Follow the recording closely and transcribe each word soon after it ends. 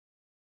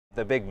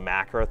The big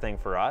macro thing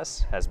for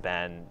us has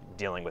been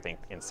dealing with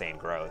insane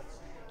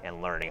growth and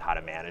learning how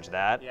to manage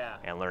that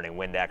and learning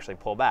when to actually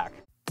pull back.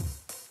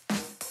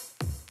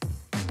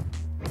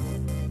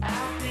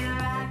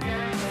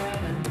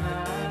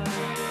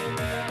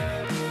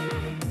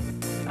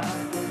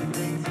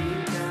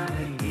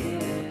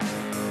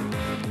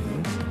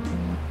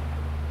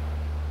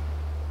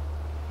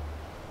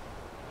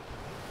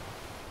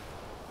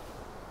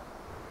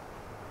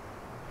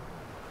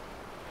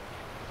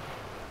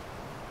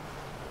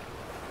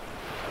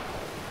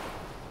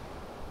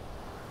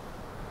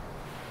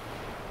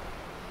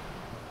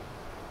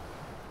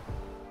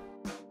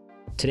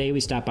 Today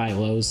we stopped by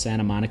Lowe's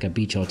Santa Monica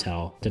Beach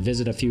Hotel to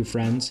visit a few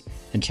friends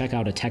and check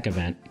out a tech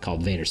event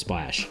called Vader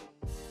Splash.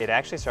 It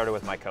actually started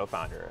with my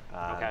co-founder.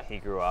 He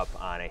grew up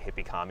on a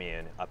hippie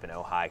commune up in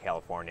Ojai,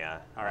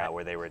 California,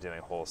 where they were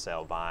doing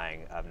wholesale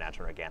buying of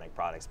natural and organic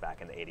products back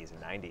in the 80s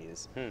and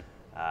 90s.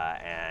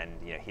 And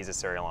he's a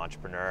serial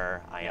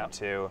entrepreneur. I am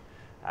too.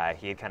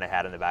 He had kind of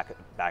had in the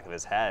back of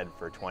his head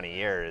for 20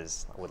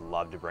 years, would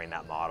love to bring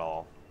that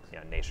model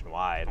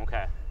nationwide.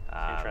 Okay,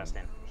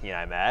 interesting. He and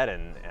I met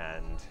and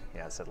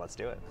said, let's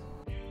do it.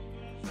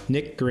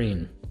 Nick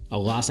Green, a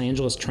Los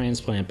Angeles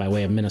transplant by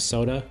way of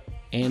Minnesota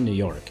and New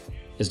York,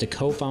 is the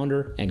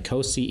co-founder and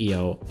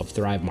co-CEO of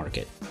Thrive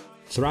Market.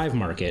 Thrive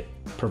Market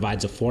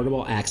provides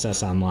affordable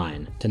access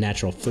online to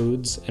natural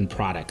foods and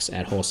products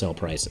at wholesale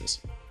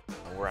prices.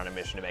 We're on a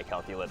mission to make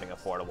healthy living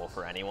affordable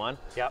for anyone.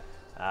 Yep.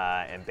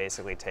 And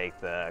basically take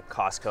the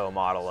Costco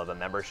model of a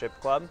membership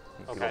club.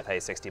 People pay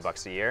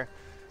 $60 a year.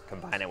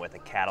 Combine it with a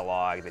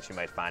catalog that you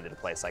might find at a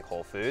place like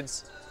Whole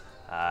Foods.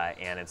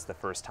 And it's the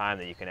first time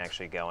that you can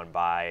actually go and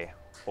buy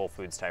Whole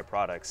Foods type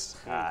products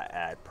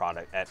at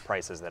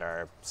prices that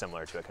are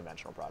similar to a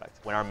conventional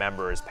product. When our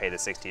members pay the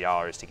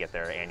 $60 to get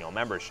their annual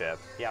membership,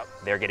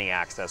 they're getting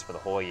access for the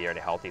whole year to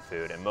healthy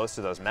food. And most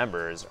of those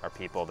members are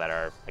people that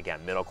are,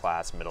 again, middle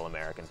class, middle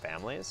American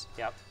families.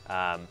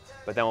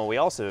 But then what we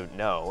also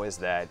know is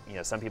that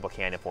some people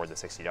can't afford the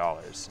 $60.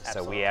 Absolutely.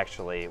 So we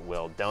actually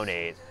will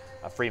donate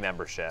a free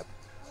membership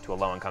to a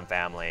low-income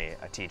family,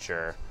 a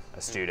teacher,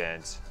 a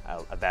student,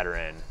 a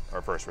veteran, or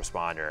a first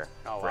responder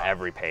for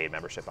every paid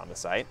membership on the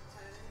site.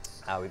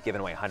 We've given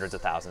away hundreds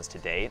of thousands to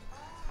date.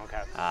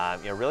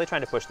 Really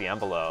trying to push the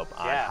envelope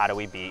on how do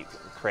we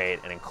create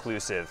an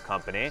inclusive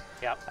company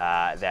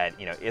that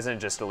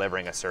isn't just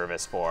delivering a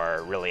service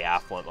for really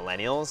affluent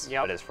millennials,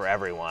 but is for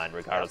everyone,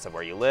 regardless of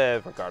where you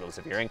live, regardless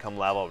of your income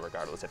level,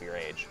 regardless of your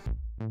age.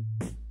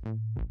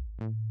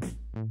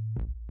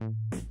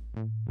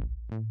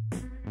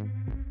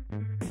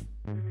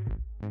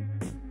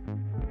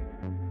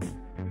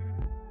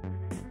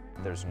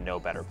 There's no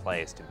better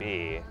place to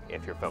be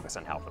if you're focused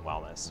on health and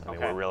wellness. I mean,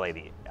 we're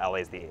really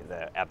LA's the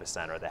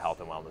epicenter of the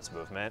health and wellness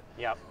movement.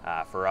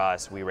 For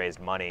us, we raised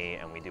money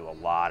and we do a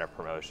lot of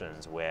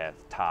promotions with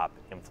top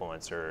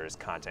influencers,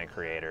 content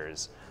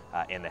creators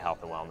in the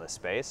health and wellness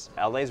space.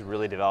 LA's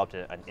really developed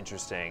an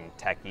interesting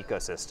tech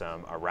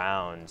ecosystem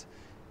around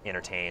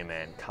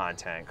entertainment,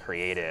 content,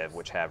 creative,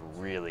 which have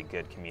really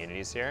good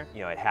communities here.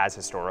 It has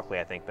historically,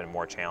 I think, been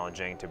more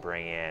challenging to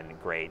bring in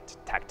great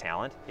tech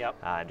talent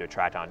and to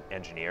attract on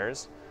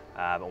engineers.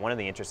 But one of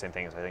the interesting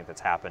things I think that's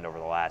happened over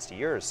the last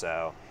year or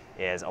so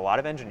is a lot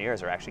of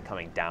engineers are actually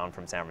coming down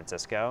from San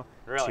Francisco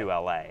to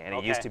LA, and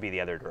it used to be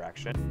the other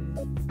direction.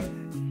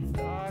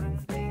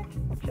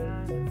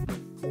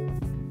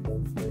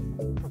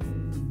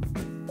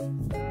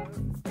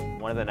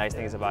 One of the nice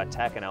things about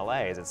tech in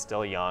LA is it's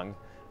still young.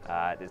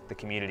 The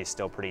community's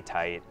still pretty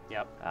tight,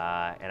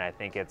 and I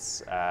think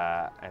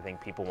I think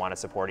people want to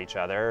support each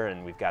other,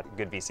 and we've got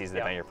good VCs that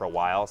have been here for a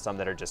while, some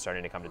that are just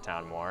starting to come to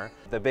town more.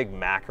 The big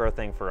macro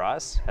thing for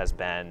us has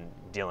been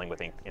dealing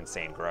with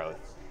insane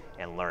growth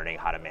and learning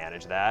how to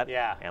manage that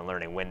and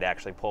learning when to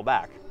actually pull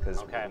back,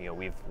 because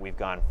we've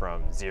gone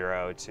from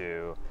zero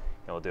to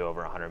we'll do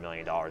over $100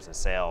 million in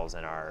sales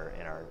in our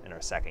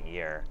second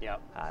year.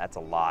 That's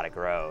a lot of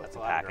growth to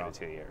pack into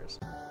 2 years.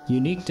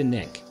 Unique to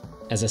Nick,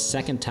 as a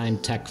second-time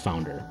tech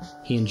founder,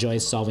 he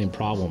enjoys solving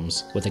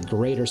problems with a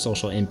greater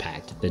social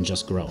impact than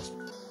just growth.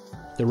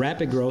 The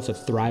rapid growth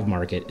of Thrive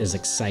Market is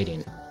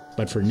exciting,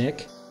 but for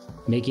Nick,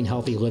 making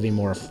healthy living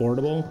more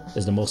affordable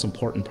is the most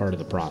important part of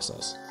the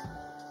process.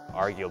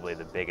 Arguably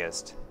the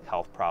biggest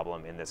health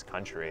problem in this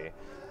country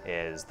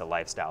is the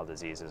lifestyle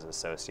diseases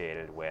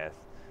associated with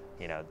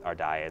our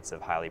diets of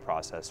highly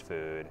processed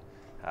food,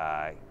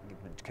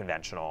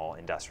 conventional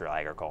industrial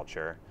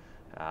agriculture,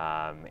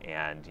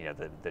 and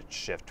the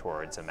shift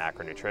towards a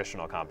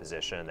macronutritional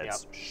composition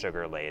that's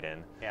sugar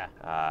laden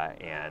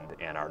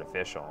and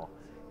artificial.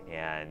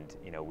 And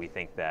we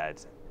think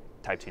that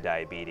type 2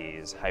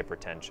 diabetes,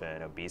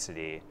 hypertension,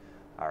 obesity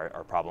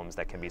are problems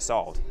that can be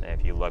solved. And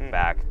if you look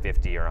back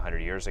 50 or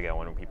 100 years ago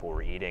when people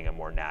were eating a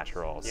more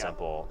natural,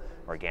 simple,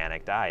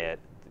 organic diet,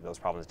 those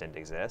problems didn't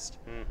exist.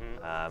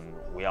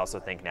 We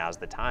also think now's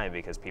the time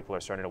because people are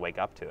starting to wake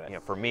up to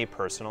it. For me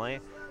personally,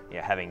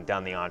 having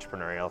done the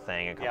entrepreneurial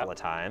thing a couple of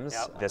times,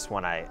 this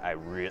one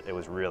it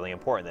was really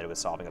important that it was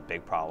solving a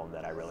big problem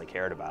that I really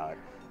cared about.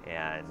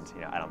 And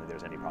I don't think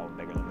there's any problem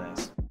bigger than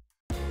this.